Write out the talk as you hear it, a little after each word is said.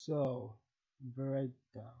So,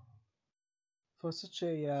 breakdown. For such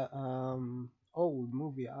a old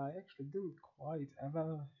movie, I actually didn't quite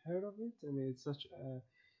ever heard of it. I mean, it's such a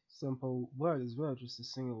simple word as well, just a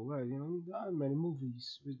single word. There aren't many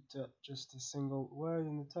movies with just a single word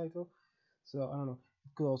in the title. So I don't know.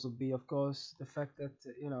 It could also be, of course, the fact that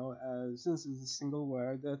since it's a single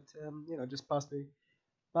word that just passed me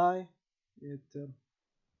by. It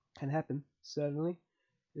can happen, certainly.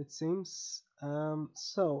 It seems. Yeah.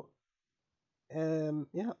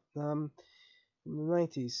 In the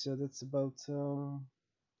 90s, so that's about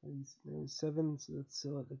maybe seven, so that's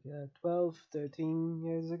 12, 13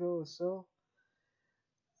 years ago or so.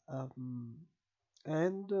 Um,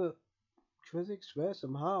 and critics were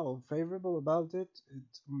somehow favorable about it.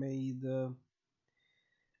 It made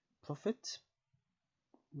profit.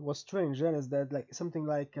 What's strange then is that like something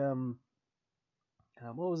like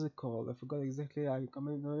what was it called? I forgot exactly. I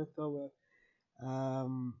commented on it though.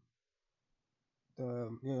 Um,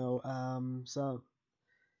 some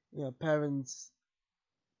parents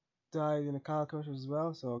died in a car crash as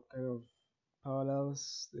well, so kind of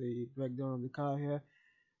parallels the breakdown of the car here,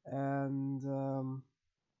 and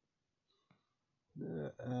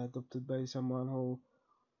adopted by someone who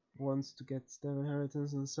wants to get their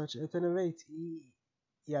inheritance and such. At any rate,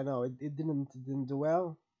 yeah, no, it didn't do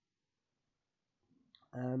well,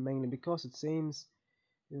 mainly because it seems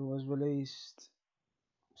it was released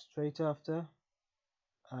straight after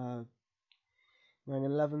uh,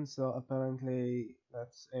 9/11, so apparently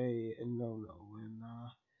that's a no-no in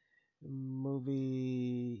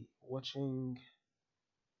movie watching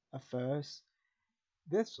affairs.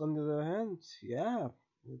 This, on the other hand, yeah,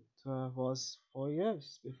 it was 4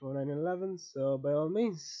 years before 9/11, so by all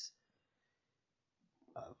means,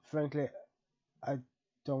 frankly, I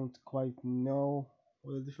don't quite know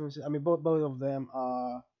what the difference is. I mean, both of them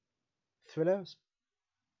are thrillers,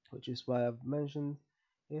 which is why I've mentioned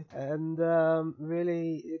it, and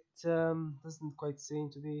really, it doesn't quite seem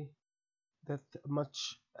to be that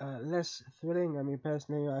much less thrilling. I mean,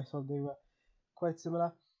 personally, I thought they were quite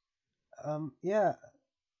similar. Yeah.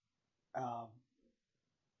 Um,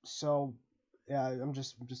 So yeah,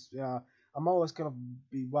 yeah, I'm always gonna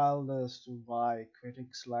be wild as to why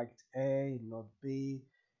critics liked A, not B.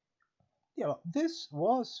 This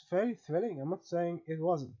was very thrilling. I'm not saying it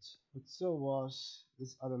wasn't, but so was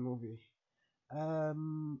this other movie.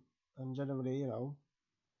 Um, and generally,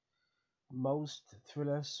 most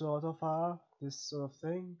thrillers sort of are this sort of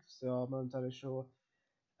thing. So I'm not entirely sure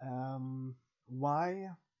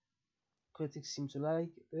why critics seem to like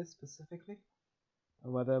this specifically.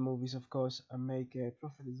 Whether movies, of course, make a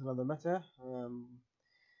profit is another matter.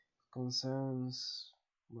 Concerns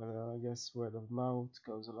whether, I guess, word of mouth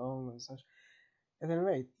goes along and such. At any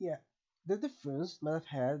rate, yeah, the difference might have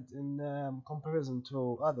had in comparison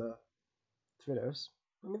to other thrillers.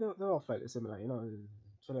 I mean, they're all fairly similar,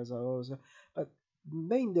 thrillers are always, but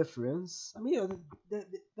main difference, I mean,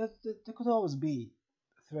 there could always be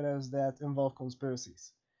thrillers that involve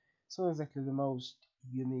conspiracies. It's not exactly the most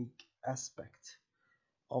unique aspect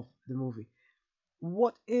of the movie.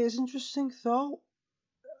 What is interesting though,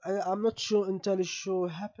 I'm not sure entirely sure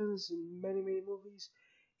happens in many movies,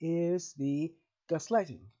 is the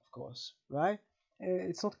gaslighting, of course, right?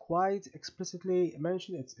 It's not quite explicitly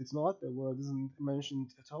mentioned. It's not, the word isn't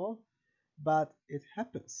mentioned at all, but it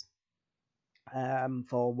happens.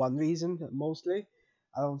 For one reason mostly.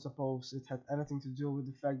 I don't suppose it had anything to do with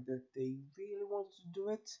the fact that they really wanted to do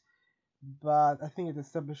it, but I think it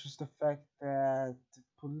establishes the fact that the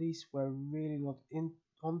police were really not in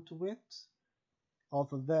onto it.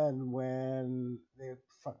 Other than when they're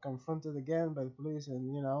confronted again by the police, and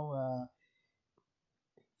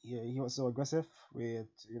he was so aggressive with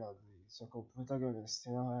the so-called protagonist.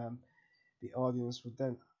 The audience would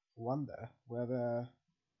then wonder whether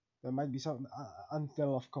there might be something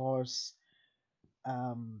until, of course,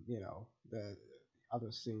 the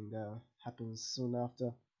other scene that happens soon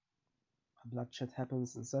after bloodshed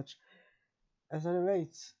happens and such. At any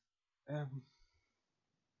rate, um,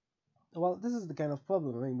 well, this is the kind of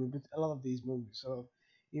problem. I mean, with a lot of these movies, so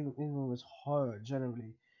even with horror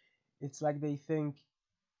generally, it's like they think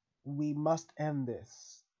we must end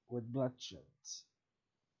this with bloodshed.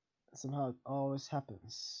 Somehow it always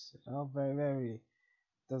happens. Very rarely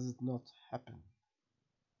does it not happen.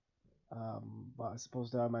 But I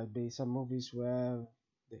suppose there might be some movies where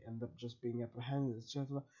they end up just being apprehended,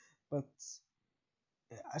 etc. But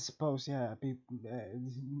I suppose, yeah, people,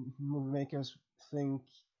 movie makers think,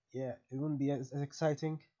 yeah, it wouldn't be as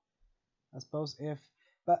exciting, I suppose, if.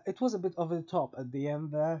 But it was a bit over the top at the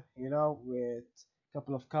end there, with a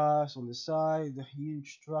couple of cars on the side, a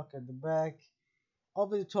huge truck at the back.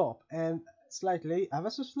 over the top and slightly, ever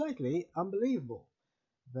so slightly, unbelievable.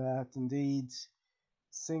 That indeed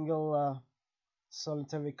single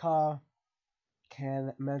solitary car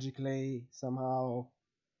can magically somehow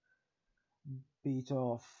beat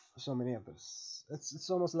off so many others. It's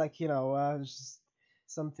almost like just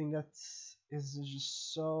something that is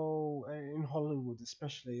just so in Hollywood,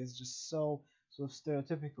 especially, is just so sort of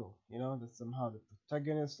stereotypical. That somehow the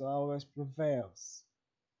protagonist always prevails.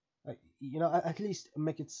 At least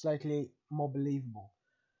make it slightly more believable.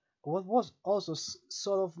 What was also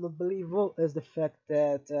sort of not believable is the fact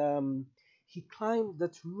that he climbed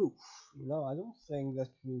that roof. I don't think that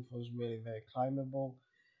roof was really very climbable.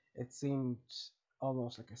 It seemed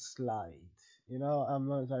almost like a slide. I'm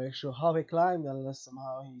not entirely sure how he climbed unless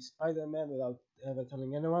somehow he's Spider-Man without ever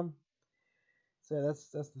telling anyone. So that's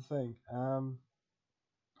the thing.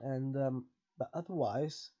 And but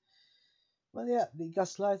otherwise, well, yeah, the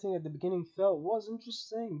gaslighting at the beginning though was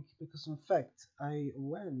interesting because in fact I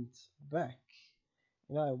went back.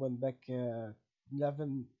 I went back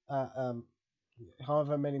 11,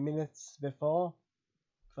 however many minutes before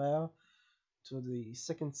prior to the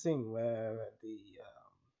second scene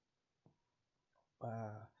uh,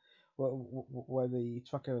 where the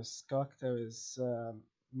trucker's character is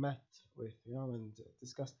met with, and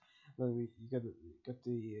discussed. Then you get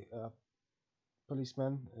the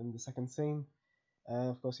policeman in the second scene, and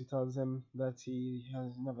of course he tells him that he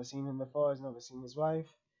has never seen him before, has never seen his wife.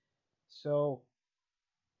 So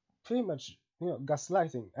pretty much,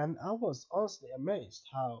 gaslighting. And I was honestly amazed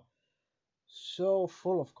how so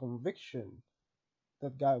full of conviction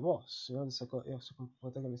that guy was. The second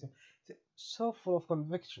protagonist, so full of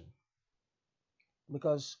conviction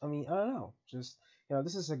because I mean I don't know, just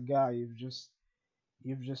this is a guy you've just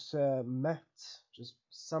met just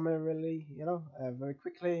summarily, very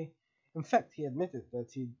quickly. In fact, he admitted that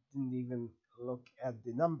he didn't even look at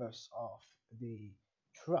the numbers of the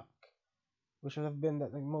truck, which would have been the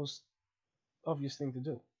most obvious thing to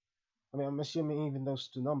do. I mean, I'm assuming even those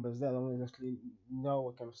two numbers, they don't actually know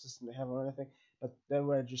what kind of system they have or anything, but there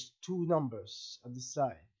were just two numbers at the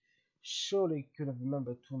side. Surely he could have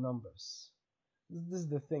remembered two numbers. This is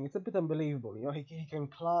the thing. It's a bit unbelievable. He can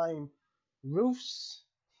climb roofs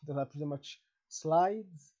that are pretty much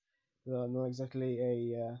slides. Not exactly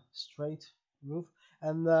a straight roof,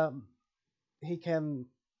 and he can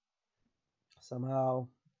somehow,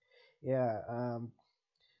 yeah,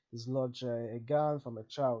 dislodge a gun from a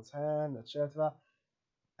child's hand, etc.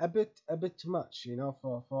 A bit too much,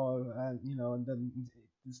 for and and then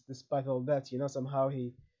despite all that, somehow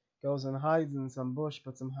he goes and hides in some bush,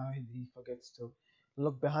 but somehow he forgets to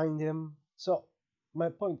look behind him. So my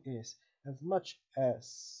point is, as much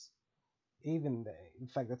as even the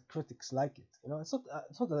fact that critics like it, it's not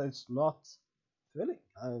that it's not thrilling.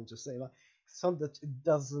 I'm just saying, like, it's not that it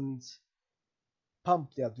doesn't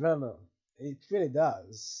pump the adrenaline. It really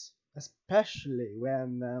does, especially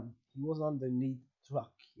when he was underneath the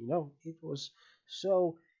truck. It was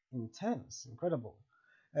so intense, incredible.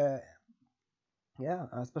 Uh, yeah,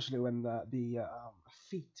 especially when the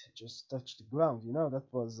feet just touched the ground. That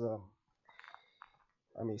was,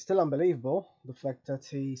 I mean, still unbelievable. The fact that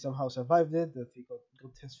he somehow survived it, that he got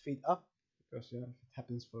his feet up, because if it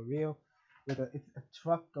happens for real, with a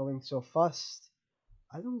truck going so fast,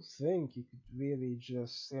 I don't think you could really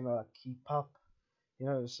just keep up.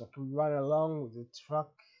 Just like run along with the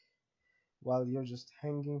truck while you're just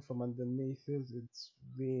hanging from underneath it. It's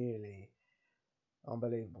really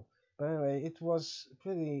unbelievable. But anyway, it was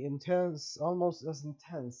pretty intense, almost as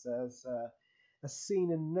intense as a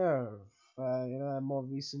scene in Nerve, a more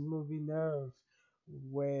recent movie, Nerve,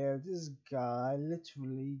 where this guy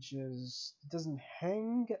literally just doesn't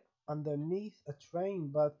hang underneath a train,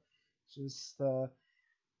 but just uh,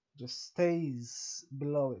 just stays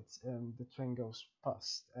below it and the train goes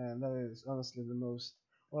past. And that is honestly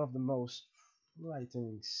one of the most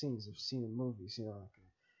frightening scenes I've seen in movies.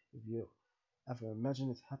 If you ever imagine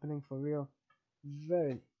it happening for real,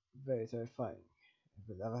 very, very terrifying. If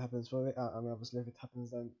it ever happens for real, I mean, obviously, if it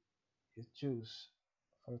happens, then you choose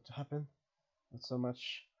for it to happen, not so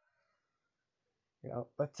much,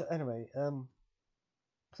 But anyway,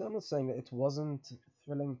 so I'm not saying that it wasn't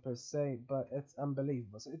thrilling per se, but it's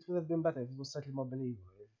unbelievable. So it would have been better if it was slightly more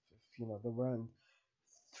believable. If there weren't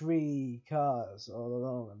three cars all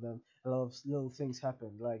along, and then a lot of little things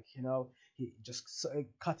happened, like he just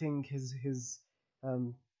cutting his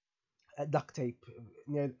um duct tape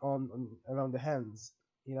near on around the hands,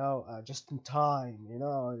 just in time.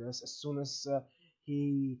 As soon as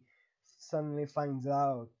he suddenly finds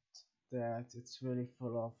out that it's really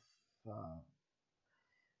full of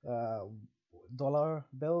uh, dollar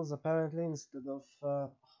bills apparently instead of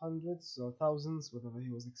hundreds or thousands, whatever he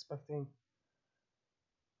was expecting.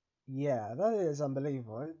 Yeah, that is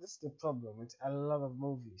unbelievable. This is the problem with a lot of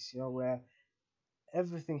movies, where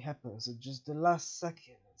everything happens at just the last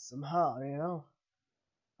second. Somehow.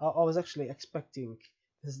 I was actually expecting.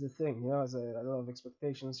 This is the thing, there's a lot of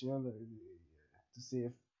expectations, to see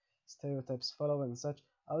if stereotypes follow and such.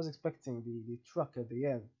 I was expecting the truck at the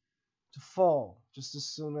end to fall just as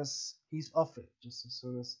soon as he's off it, just as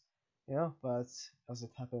soon as, but as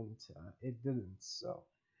it happened, it didn't. So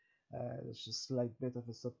there's just a slight bit of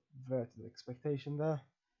a subverted expectation there,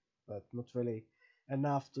 but not really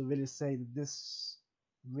enough to really say that this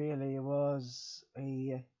really was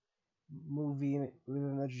a movie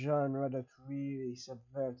within a genre that really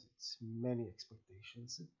subverted many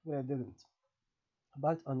expectations. It really didn't.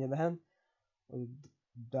 But on the other hand, what it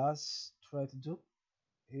does try to do,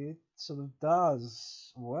 it sort of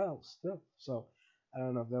does well still. So I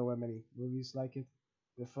don't know if there were many movies like it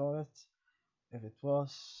before it. If it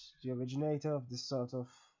was the originator of this sort of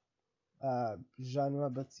genre,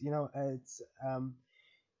 but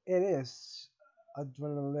it is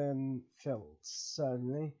adrenaline filled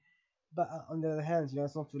certainly. But on the other hand,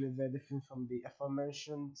 it's not really very different from the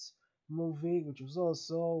aforementioned movie, which was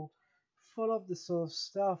also full of this sort of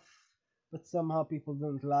stuff, but somehow people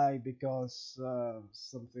didn't like because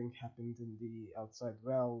something happened in the outside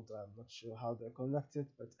world. I'm not sure how they're connected,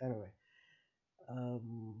 but anyway.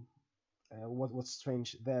 Um, what's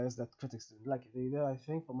strange there is that critics didn't like it either, I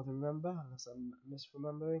think, from what I remember, unless I'm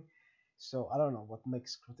misremembering. So I don't know what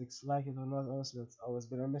makes critics like it or not. Honestly, that's always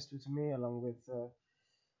been a mystery to me, along with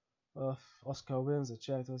Oscar wins,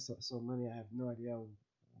 etc. So many, I have no idea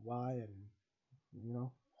why and you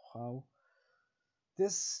know how.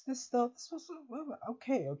 This was well,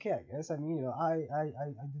 okay, I guess. I mean, I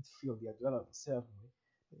did feel the adrenaline certainly.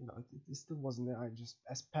 It still wasn't just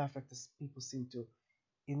as perfect as people seem to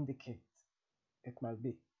indicate it might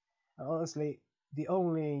be. And honestly, the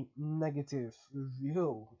only negative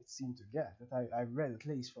review it seemed to get that I read at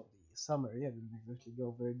least from the summary, I didn't exactly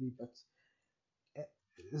go very deep, but uh,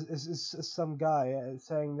 is some guy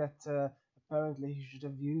saying that apparently he should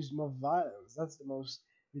have used more violence. That's the most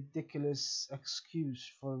ridiculous excuse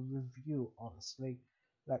for a review, honestly.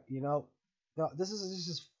 Like, no, this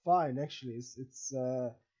is fine actually. It's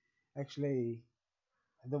actually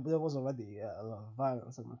there was already a lot of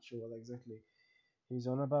violence. I'm not sure what exactly he's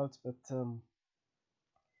on about, but um,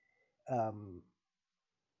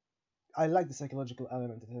 I like the psychological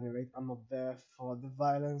element at any rate. I'm not there for the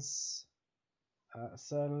violence,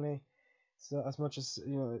 certainly. So as much as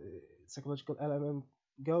psychological element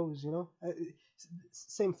goes,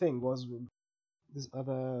 same thing was with this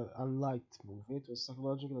other unliked movie. It was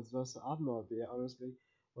psychological as well. So I have no idea, honestly,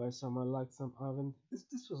 why someone liked some haven't.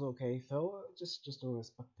 This was okay though. Just not as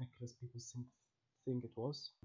spectacular as people think it was.